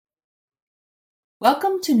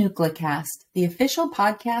Welcome to NucleCast, the official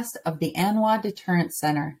podcast of the Anwha Deterrence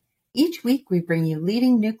Center. Each week we bring you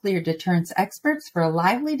leading nuclear deterrence experts for a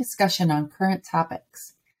lively discussion on current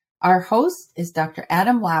topics. Our host is Dr.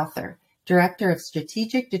 Adam Lowther, Director of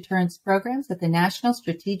Strategic Deterrence Programs at the National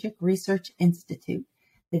Strategic Research Institute.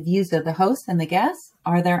 The views of the host and the guests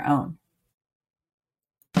are their own.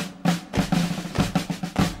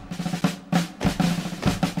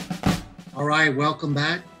 All right, welcome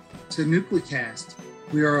back to NucleCast.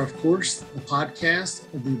 We are, of course, the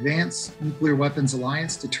podcast of the Advanced Nuclear Weapons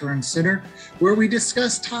Alliance Deterrence Center, where we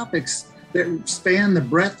discuss topics that span the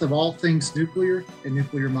breadth of all things nuclear and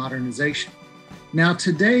nuclear modernization. Now,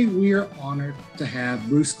 today we are honored to have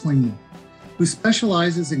Bruce Klingner, who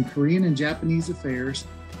specializes in Korean and Japanese affairs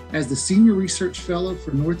as the Senior Research Fellow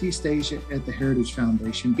for Northeast Asia at the Heritage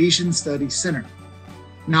Foundation Asian Studies Center.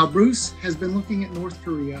 Now, Bruce has been looking at North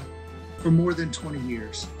Korea for more than 20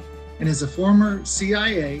 years and is a former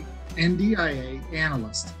CIA and DIA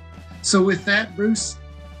analyst. So with that, Bruce,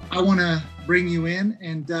 I want to bring you in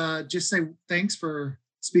and just say thanks for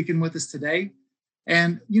speaking with us today.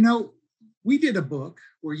 And, you know, we did a book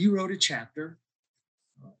where you wrote a chapter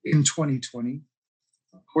in 2020.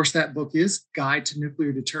 Of course, that book is Guide to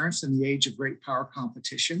Nuclear Deterrence in the Age of Great Power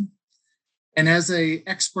Competition. And as an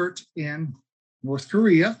expert in North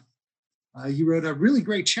Korea, you wrote a really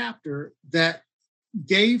great chapter that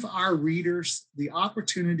gave our readers the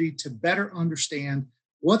opportunity to better understand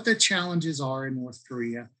what the challenges are in North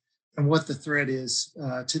Korea and what the threat is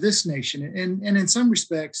to this nation. And in some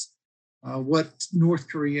respects, what North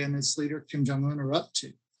Korea and its leader, Kim Jong-un, are up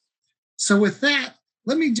to. So with that,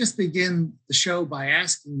 let me just begin the show by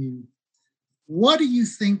asking you, what do you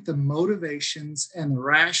think the motivations and the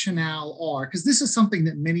rationale are? Because this is something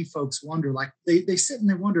that many folks wonder, like they sit and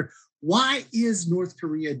they wonder, why is North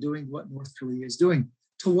Korea doing what North Korea is doing?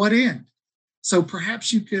 To what end? So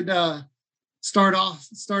perhaps you could start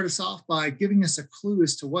us off by giving us a clue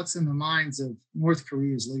as to what's in the minds of North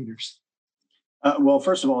Korea's leaders. Well,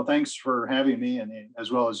 first of all, thanks for having me, and as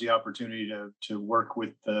well as the opportunity to work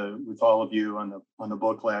with all of you on the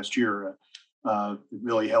book last year. It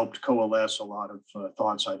really helped coalesce a lot of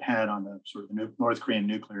thoughts I'd had on the sort of North Korean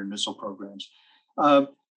nuclear and missile programs.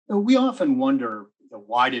 We often wonder,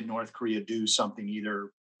 why did North Korea do something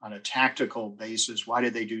either on a tactical basis? Why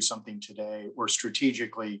did they do something today? Or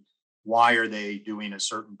strategically, why are they doing a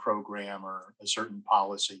certain program or a certain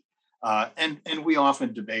policy? And we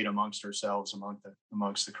often debate amongst ourselves,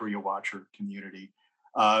 amongst the Korea Watcher community.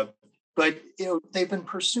 But they've been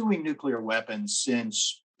pursuing nuclear weapons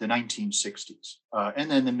since the 1960s, and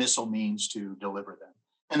then the missile means to deliver them.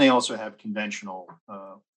 And they also have conventional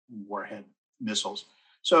warhead missiles.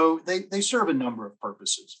 So they serve a number of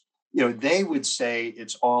purposes. They would say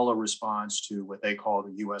it's all a response to what they call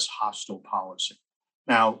the U.S. hostile policy.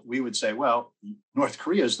 Now, we would say, well, North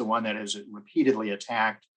Korea is the one that has repeatedly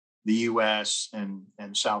attacked the U.S. and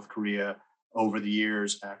South Korea over the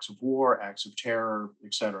years, acts of war, acts of terror,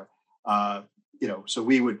 et cetera. So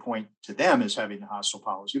we would point to them as having a hostile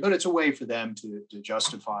policy, but it's a way for them to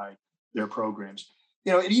justify their programs.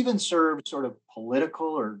 It even served sort of political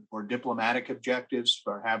or diplomatic objectives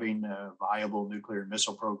for having viable nuclear and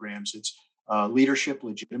missile programs. It's leadership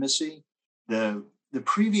legitimacy. The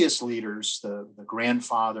previous leaders, the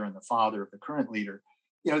grandfather and the father of the current leader,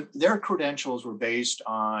 their credentials were based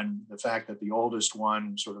on the fact that the oldest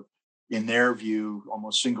one sort of, in their view,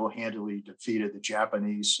 almost single-handedly defeated the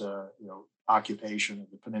Japanese, occupation of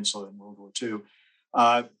the Peninsula in World War II.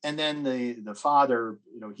 And then the father,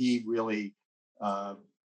 he really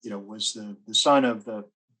was the son of the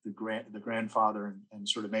grandfather and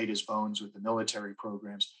sort of made his bones with the military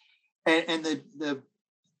programs. And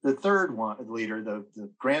the third one, leader, the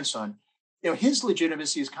grandson, his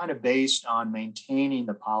legitimacy is kind of based on maintaining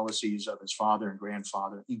the policies of his father and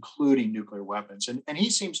grandfather, including nuclear weapons. And he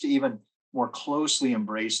seems to even more closely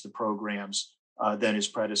embrace the programs than his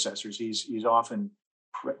predecessors. He's often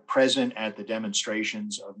present at the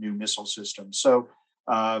demonstrations of new missile systems. So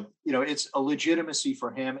it's a legitimacy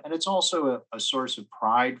for him, and it's also a source of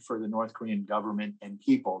pride for the North Korean government and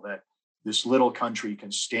people that this little country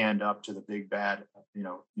can stand up to the big bad,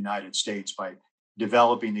 United States by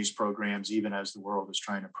developing these programs, even as the world is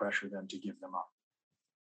trying to pressure them to give them up.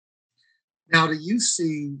 Now, do you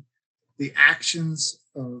see the actions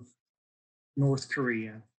of North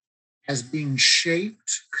Korea as being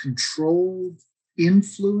shaped, controlled,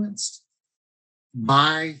 influenced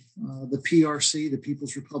by the PRC, the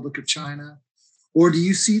People's Republic of China? Or do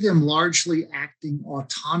you see them largely acting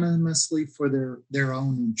autonomously for their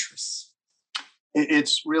own interests?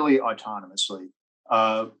 It's really autonomously.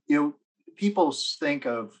 People think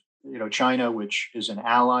of China, which is an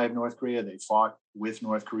ally of North Korea. They fought with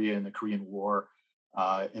North Korea in the Korean War.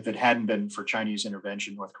 If it hadn't been for Chinese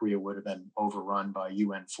intervention, North Korea would have been overrun by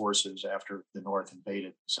UN forces after the North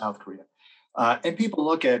invaded South Korea. And people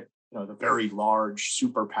look at the very large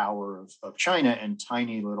superpower of China and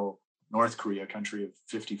tiny little North Korea, a country of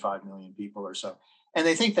 55 million people or so. And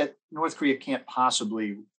they think that North Korea can't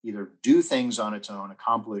possibly either do things on its own,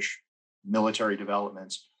 accomplish military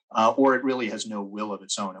developments, or it really has no will of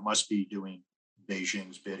its own. It must be doing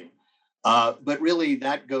Beijing's bidding. But really,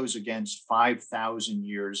 that goes against 5,000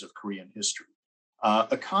 years of Korean history.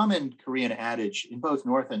 A common Korean adage in both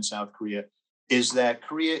North and South Korea is that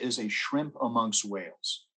Korea is a shrimp amongst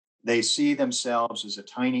whales. They see themselves as a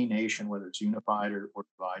tiny nation, whether it's unified or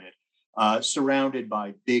divided, surrounded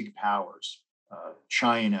by big powers,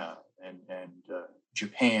 China and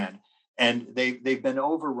Japan. And they've been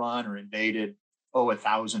overrun or invaded,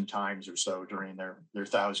 1,000 times or so during their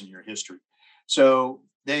 1,000-year history. So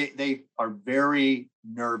they are very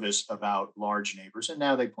nervous about large neighbors. And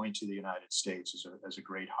now they point to the United States as a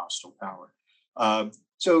great hostile power.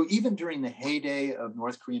 So even during the heyday of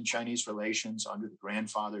North Korean-Chinese relations under the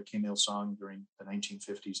grandfather Kim Il-sung during the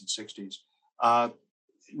 1950s and 60s,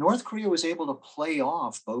 North Korea was able to play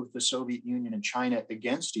off both the Soviet Union and China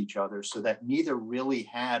against each other so that neither really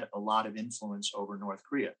had a lot of influence over North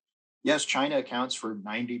Korea. Yes, China accounts for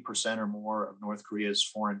 90% or more of North Korea's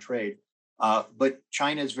foreign trade, but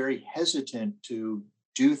China is very hesitant to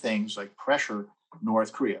do things like pressure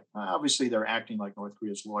North Korea. Obviously, they're acting like North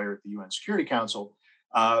Korea's lawyer at the UN Security Council,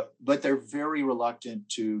 but they're very reluctant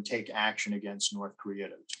to take action against North Korea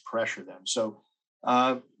to pressure them. So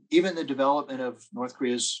even the development of North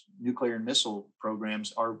Korea's nuclear and missile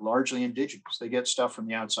programs are largely indigenous. They get stuff from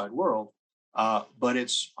the outside world, but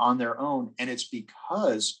it's on their own. And it's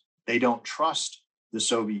because they don't trust the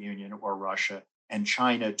Soviet Union or Russia and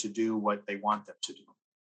China to do what they want them to do.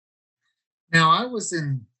 Now, I was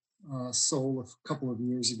in Seoul a couple of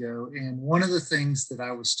years ago, and one of the things that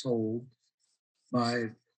I was told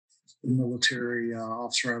by the military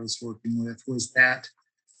officer I was working with was that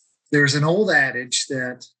there's an old adage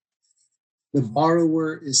that the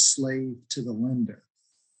borrower is slave to the lender.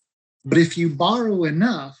 But if you borrow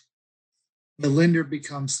enough, the lender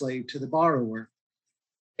becomes slave to the borrower.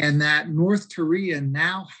 And that North Korea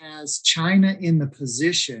now has China in the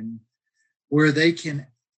position where they can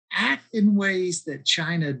act in ways that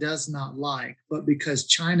China does not like, but because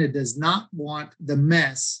China does not want the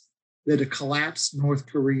mess that a collapsed North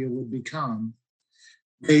Korea would become,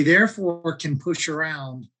 they therefore can push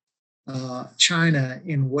around China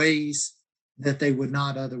in ways that they would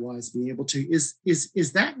not otherwise be able to. Is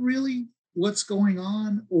that really what's going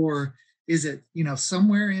on, or is it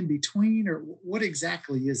somewhere in between, or what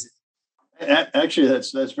exactly is it? Actually,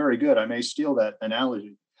 that's very good. I may steal that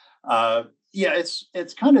analogy. Yeah,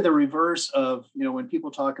 it's kind of the reverse of when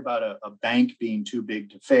people talk about a bank being too big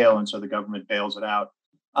to fail, and so the government bails it out.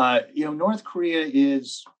 North Korea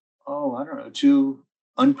is too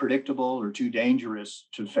unpredictable or too dangerous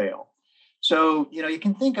to fail. So you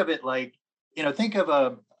can think of it like think of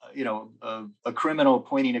a criminal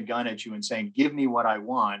pointing a gun at you and saying, "Give me what I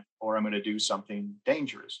want, or I'm going to do something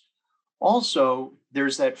dangerous." Also,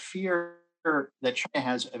 there's that fear that China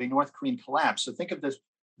has of a North Korean collapse. So think of this: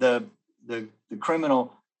 the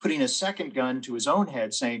criminal putting a second gun to his own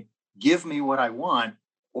head, saying, "Give me what I want,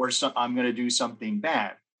 or I'm going to do something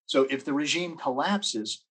bad." So if the regime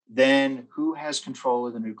collapses, then who has control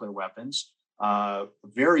of the nuclear weapons? A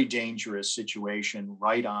very dangerous situation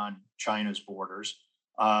right on China's borders.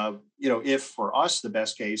 If for us, the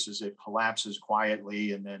best case is it collapses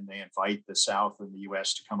quietly and then they invite the South and the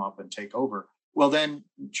US to come up and take over. Well, then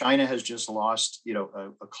China has just lost,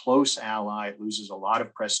 a close ally. It loses a lot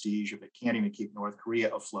of prestige. If it can't even keep North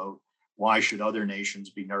Korea afloat, why should other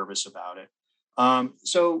nations be nervous about it?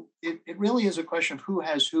 So it really is a question of who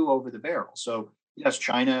has who over the barrel. So yes,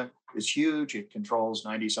 China is huge. It controls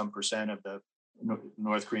 90-some% of the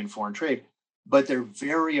North Korean foreign trade, but they're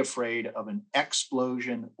very afraid of an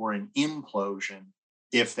explosion or an implosion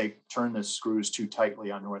if they turn the screws too tightly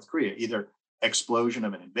on North Korea. Either explosion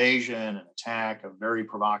of an invasion, an attack, a very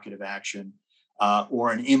provocative action,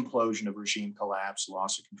 or an implosion of regime collapse,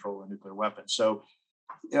 loss of control of nuclear weapons. So,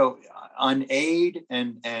 on aid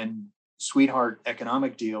and sweetheart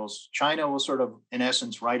economic deals, China will sort of, in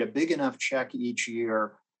essence, write a big enough check each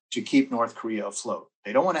year to keep North Korea afloat.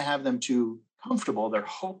 They don't want to have them too comfortable. They're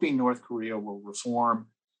hoping North Korea will reform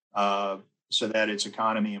so that its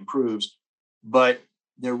economy improves, but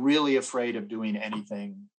they're really afraid of doing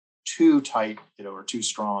anything too tight, or too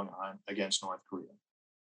strong against North Korea.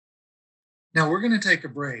 Now we're going to take a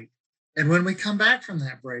break, And when we come back from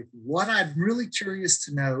that break, what I'm really curious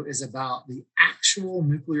to know is about the actual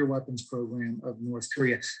nuclear weapons program of North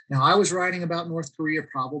Korea. Now, I was writing about North Korea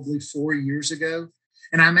probably 4 years ago,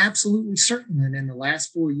 and I'm absolutely certain that in the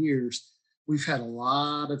last 4 years, we've had a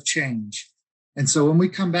lot of change. And so when we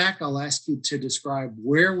come back, I'll ask you to describe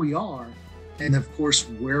where we are and, of course,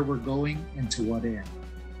 where we're going and to what end.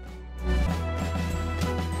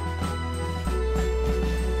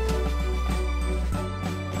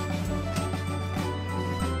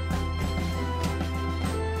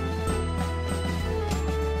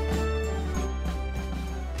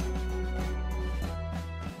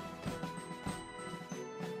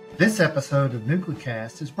 This episode of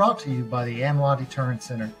NucleCast is brought to you by the ANWA Deterrence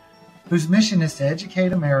Center, whose mission is to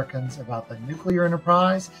educate Americans about the nuclear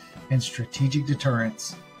enterprise and strategic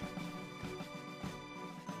deterrence.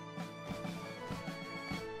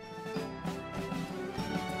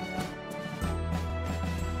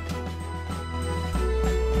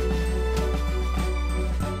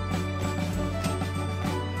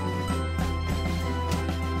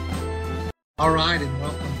 All right, and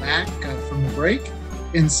welcome back from the break.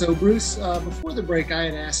 And so, Bruce, before the break, I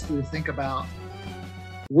had asked you to think about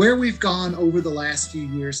where we've gone over the last few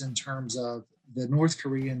years in terms of the North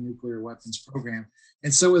Korean nuclear weapons program.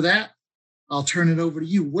 And so with that, I'll turn it over to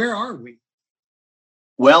you. Where are we?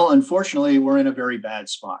 Well, unfortunately, we're in a very bad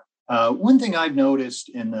spot. One thing I've noticed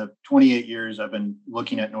in the 28 years I've been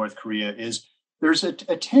looking at North Korea is there's a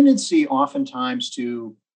tendency oftentimes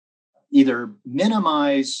to either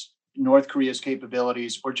minimize North Korea's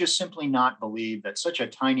capabilities or just simply not believe that such a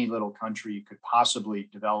tiny little country could possibly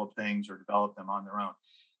develop things or develop them on their own.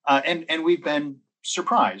 And we've been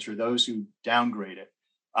surprised, or those who downgrade it.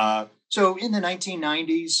 So in the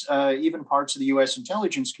 1990s, even parts of the US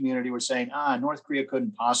intelligence community were saying, North Korea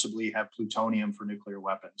couldn't possibly have plutonium for nuclear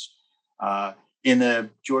weapons. In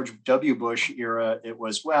the George W. Bush era, it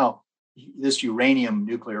was, well, this uranium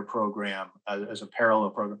nuclear program as a parallel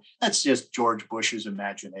program, that's just George Bush's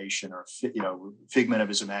imagination, or figment of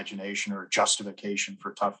his imagination, or justification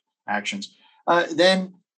for tough actions.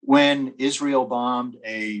 Then when Israel bombed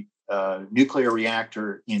a nuclear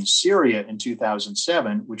reactor in Syria in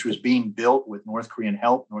 2007, which was being built with North Korean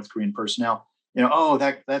help, North Korean personnel,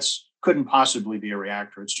 that's couldn't possibly be a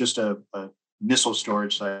reactor. It's just a missile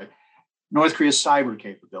storage site. North Korea's cyber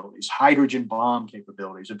capabilities, hydrogen bomb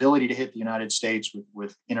capabilities, ability to hit the United States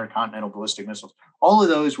with intercontinental ballistic missiles, all of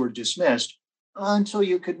those were dismissed until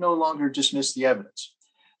you could no longer dismiss the evidence.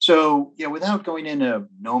 So, without going into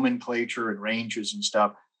nomenclature and ranges and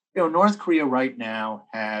stuff, North Korea right now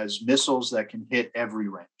has missiles that can hit every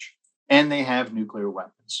range, and they have nuclear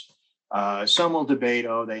weapons. Some will debate,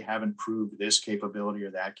 they haven't proved this capability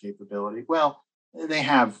or that capability. Well, they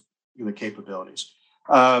have the capabilities.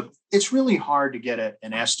 It's really hard to get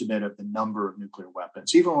an estimate of the number of nuclear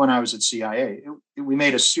weapons. Even when I was at CIA, we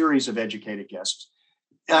made a series of educated guesses.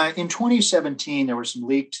 In 2017, there were some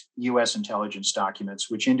leaked U.S. intelligence documents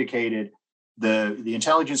which indicated the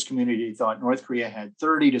intelligence community thought North Korea had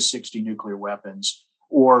 30 to 60 nuclear weapons,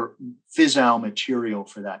 or fissile material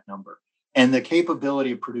for that number, and the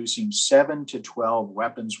capability of producing 7 to 12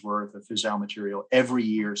 weapons worth of fissile material every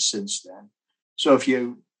year since then. So if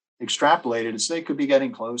you extrapolated, they could be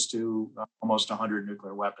getting close to almost 100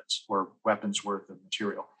 nuclear weapons, or weapons worth of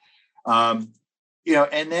material. And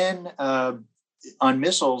then on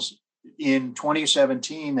missiles, in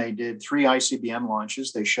 2017, they did 3 ICBM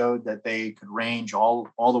launches. They showed that they could range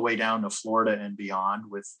all the way down to Florida and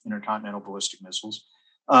beyond with intercontinental ballistic missiles.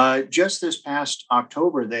 Just this past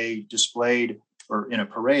October, they displayed, or in a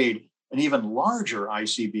parade, an even larger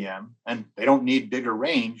ICBM, and they don't need bigger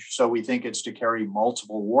range, so we think it's to carry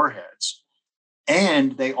multiple warheads.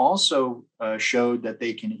 And they also showed that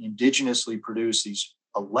they can indigenously produce these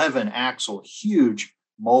 11-axle, huge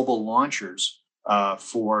mobile launchers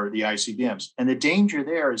for the ICBMs. And the danger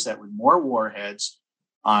there is that with more warheads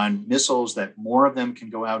on missiles, that more of them can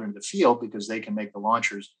go out into the field because they can make the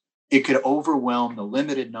launchers, it could overwhelm the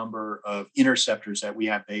limited number of interceptors that we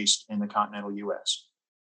have based in the continental US.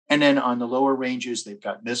 And then on the lower ranges, they've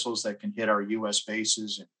got missiles that can hit our US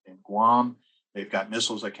bases in Guam. They've got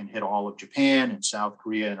missiles that can hit all of Japan and South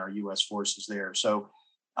Korea and our US forces there. So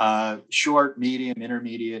short, medium,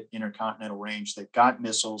 intermediate, intercontinental range, they've got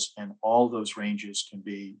missiles, and all those ranges can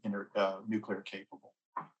be nuclear capable.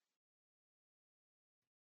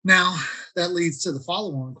 Now, that leads to the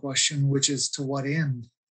follow-on question, which is, to what end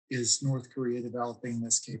is North Korea developing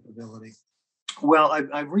this capability? Well,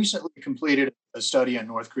 I've recently completed a study on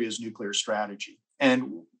North Korea's nuclear strategy.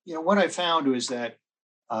 And what I found was that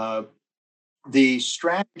the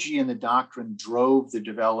strategy and the doctrine drove the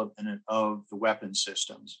development of the weapon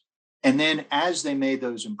systems. And then as they made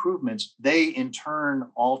those improvements, they in turn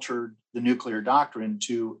altered the nuclear doctrine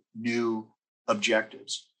to new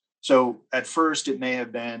objectives. So at first, it may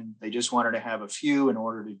have been they just wanted to have a few in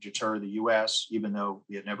order to deter the US, even though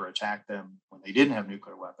we had never attacked them when they didn't have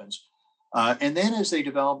nuclear weapons. And then as they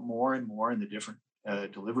developed more and more in the different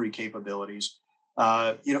delivery capabilities,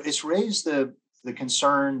 it's raised the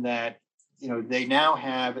concern that they now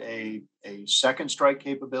have a second strike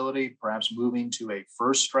capability, perhaps moving to a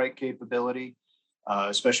first strike capability,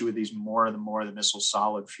 especially with these more and more of the missiles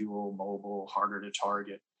solid fuel, mobile, harder to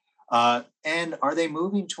target. And are they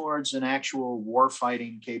moving towards an actual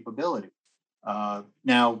warfighting capability?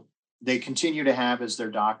 Now, they continue to have as their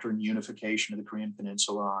doctrine unification of the Korean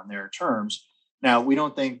Peninsula on their terms. Now, we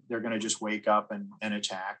don't think they're going to just wake up and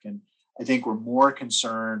attack. And I think we're more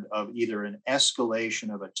concerned of either an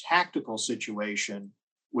escalation of a tactical situation,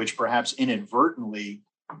 which perhaps inadvertently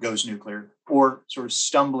goes nuclear, or sort of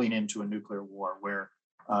stumbling into a nuclear war where,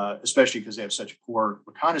 especially because they have such poor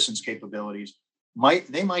reconnaissance capabilities,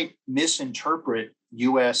 they might misinterpret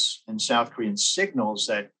US and South Korean signals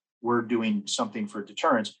that we're doing something for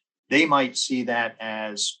deterrence. They might see that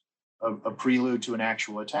as a prelude to an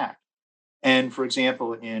actual attack. And for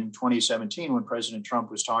example, in 2017, when President Trump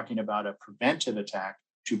was talking about a preventive attack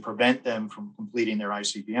to prevent them from completing their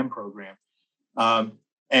ICBM program,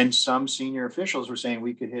 and some senior officials were saying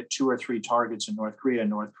we could hit 2 or 3 targets in North Korea and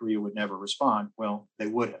North Korea would never respond. Well, they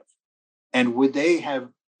would have. And would they have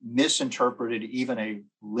misinterpreted even a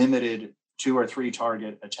limited 2 or 3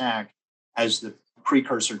 target attack as the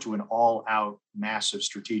precursor to an all-out massive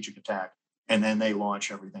strategic attack? And then they launch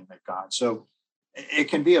everything they've got. So it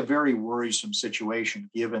can be a very worrisome situation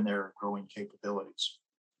given their growing capabilities.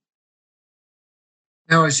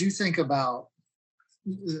 Now, as you think about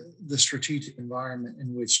the strategic environment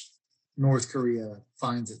in which North Korea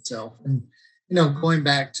finds itself, and going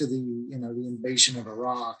back to the invasion of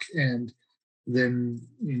Iraq and then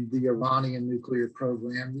the Iranian nuclear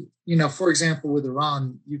program, for example, with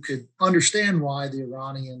Iran, you could understand why the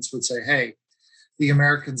Iranians would say, "Hey, the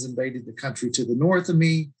Americans invaded the country to the north of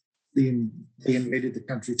me. They invaded the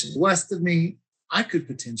country to the west of me. I could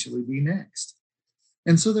potentially be next."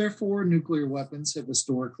 And so therefore, nuclear weapons have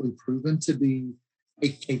historically proven to be a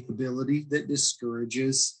capability that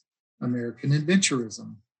discourages American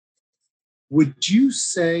adventurism. Would you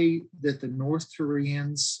say that the North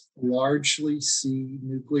Koreans largely see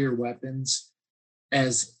nuclear weapons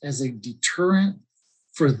as a deterrent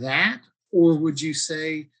for that? Or would you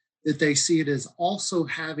say that they see it as also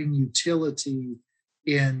having utility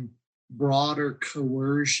in broader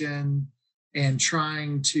coercion and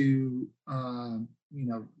trying to,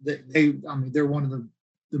 they're one of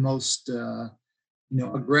the most,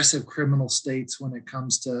 aggressive criminal states when it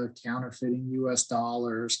comes to counterfeiting US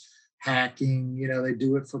dollars, hacking, they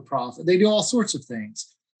do it for profit. They do all sorts of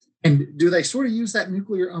things. And do they sort of use that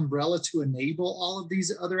nuclear umbrella to enable all of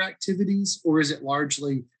these other activities? Or is it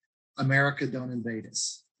largely America, don't invade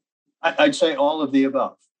us? I'd say all of the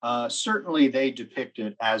above. Certainly, they depict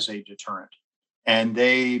it as a deterrent. And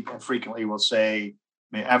they frequently will say,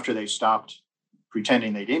 after they stopped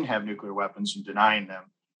pretending they didn't have nuclear weapons and denying them,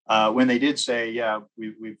 when they did say, "Yeah,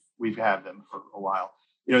 we've had them for a while,"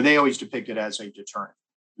 they always depict it as a deterrent.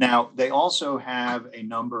 Now, they also have a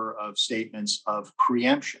number of statements of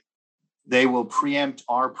preemption. They will preempt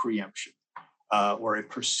our preemption or a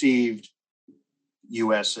perceived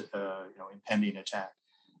U.S. Impending attack.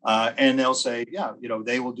 And they'll say,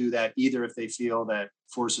 they will do that either if they feel that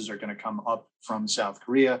forces are going to come up from South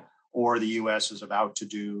Korea or the U.S. is about to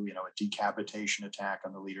do, a decapitation attack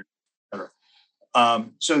on the leader, et cetera.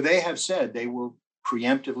 So they have said they will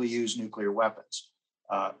preemptively use nuclear weapons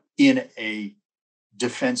in a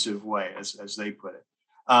defensive way, as they put it.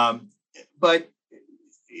 But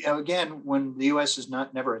again, when the U.S. has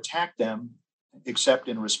never attacked them, except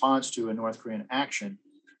in response to a North Korean action,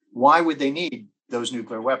 why would they need those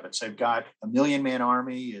nuclear weapons? They've got a 1 million-man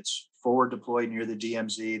army. It's forward deployed near the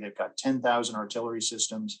DMZ. They've got 10,000 artillery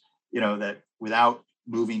systems, that without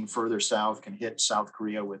moving further south can hit South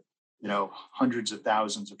Korea with, hundreds of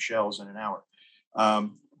thousands of shells in an hour.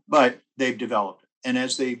 But they've developed it. And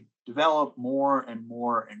as they develop more and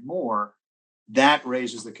more and more, that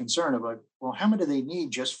raises the concern of how many do they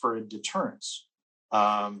need just for a deterrence?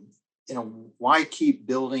 Why keep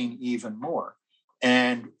building even more?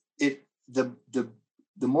 And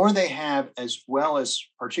the more they have, as well as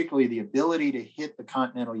particularly the ability to hit the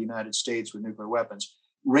continental United States with nuclear weapons,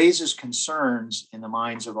 raises concerns in the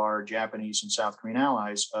minds of our Japanese and South Korean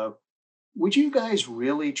allies of, would you guys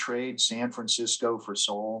really trade San Francisco for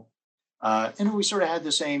Seoul? And we sort of had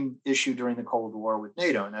the same issue during the Cold War with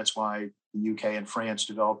NATO, and that's why the UK and France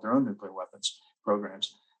developed their own nuclear weapons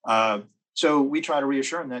programs. So we try to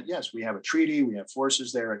reassure them that, yes, we have a treaty, we have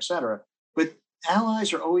forces there, et cetera. But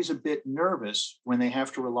allies are always a bit nervous when they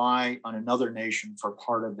have to rely on another nation for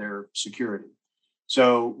part of their security.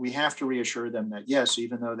 So we have to reassure them that, yes,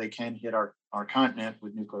 even though they can hit our continent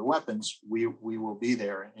with nuclear weapons, we will be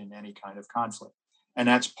there in any kind of conflict. And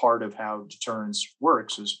that's part of how deterrence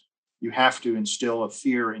works, is you have to instill a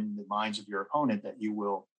fear in the minds of your opponent that you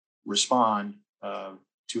will respond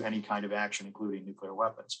to any kind of action, including nuclear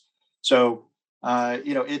weapons. So,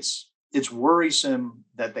 it's worrisome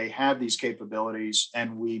that they have these capabilities,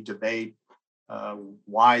 and we debate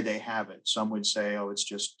why they have it. Some would say, oh, it's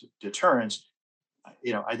just deterrence.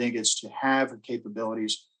 I think it's to have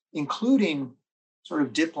capabilities, including sort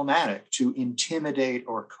of diplomatic, to intimidate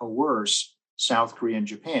or coerce South Korea and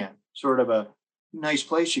Japan. Sort of a nice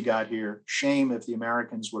place you got here. Shame if the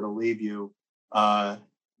Americans were to leave you.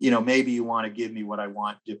 Maybe you want to give me what I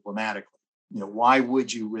want diplomatically. Why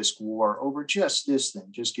would you risk war over just this thing?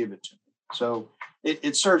 Just give it to me. So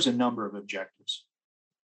it serves a number of objectives.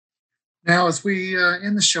 Now, as we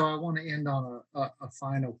end the show, I want to end on a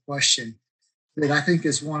final question that I think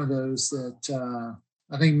is one of those that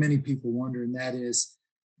I think many people wonder, and that is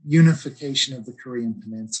unification of the Korean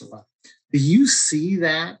Peninsula. Do you see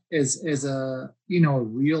that as a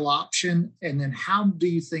real option? And then how do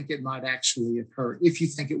you think it might actually occur, if you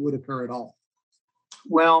think it would occur at all?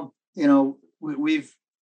 Well, we've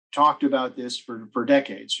talked about this for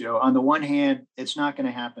decades. On the one hand, it's not going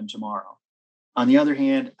to happen tomorrow. On the other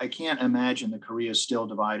hand, I can't imagine that Korea is still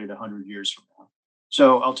divided 100 years from now.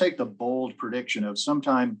 So I'll take the bold prediction of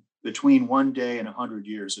sometime between one day and 100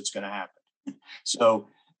 years, it's going to happen. So,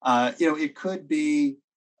 it could be,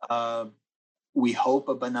 we hope,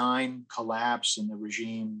 a benign collapse, and the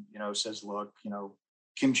regime, says, look,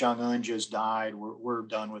 Kim Jong-un just died. We're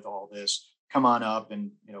done with all this. Come on up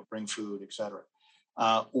and, bring food, et cetera.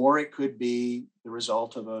 Or it could be the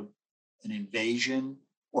result of an invasion,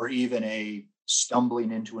 or even a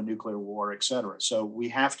stumbling into a nuclear war, et cetera. So we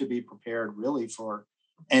have to be prepared really for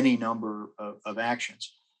any number of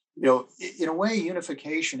actions. In a way,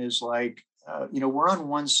 unification is like, we're on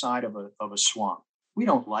one side of a swamp. We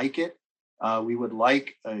don't like it. We would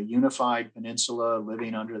like a unified peninsula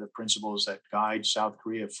living under the principles that guide South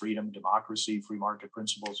Korea: freedom, democracy, free market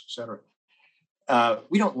principles, et cetera.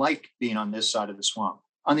 We don't like being on this side of the swamp.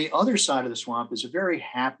 On the other side of the swamp is a very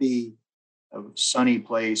happy, sunny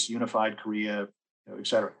place, unified Korea, et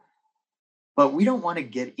cetera. But we don't want to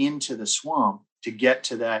get into the swamp to get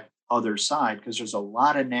to that other side, because there's a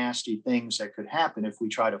lot of nasty things that could happen if we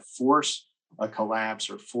try to force a collapse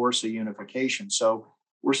or force a unification. So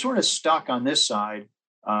we're sort of stuck on this side,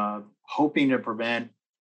 hoping to prevent,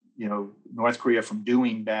 North Korea from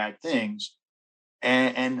doing bad things,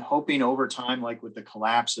 and hoping over time, like with the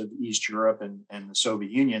collapse of East Europe and the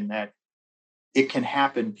Soviet Union, that it can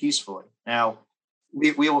happen peacefully. Now,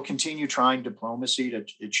 we will continue trying diplomacy to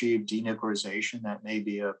achieve denuclearization. That may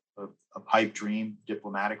be a pipe dream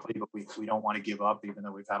diplomatically, but we don't want to give up, even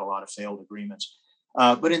though we've had a lot of failed agreements.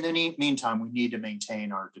 But in the meantime, we need to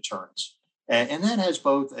maintain our deterrence. And that has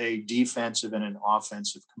both a defensive and an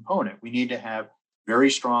offensive component. We need to have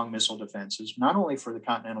very strong missile defenses, not only for the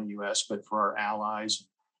continental U.S., but for our allies,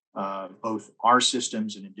 both our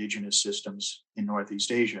systems and indigenous systems in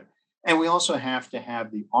Northeast Asia. And we also have to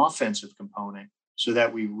have the offensive component, so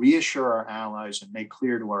that we reassure our allies and make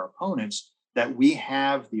clear to our opponents that we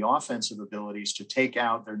have the offensive abilities to take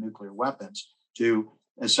out their nuclear weapons, to,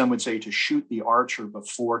 as some would say, to shoot the archer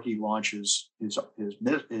before he launches his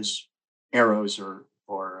arrows or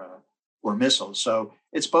missiles. So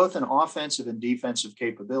it's both an offensive and defensive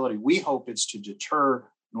capability. We hope it's to deter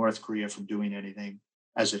North Korea from doing anything,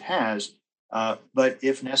 as it has, but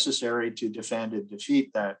if necessary, to defend and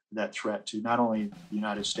defeat that threat to not only the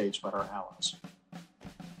United States, but our allies.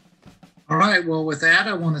 All right. Well, with that,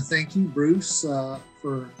 I want to thank you, Bruce,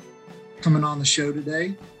 for coming on the show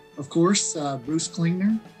today. Of course, Bruce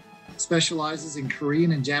Klingner specializes in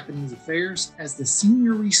Korean and Japanese affairs as the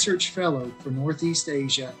Senior Research Fellow for Northeast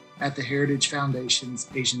Asia at the Heritage Foundation's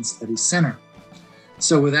Asian Studies Center.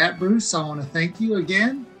 So with that, Bruce, I want to thank you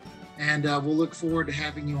again, and we'll look forward to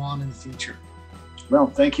having you on in the future. Well,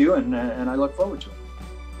 thank you, and I look forward to it.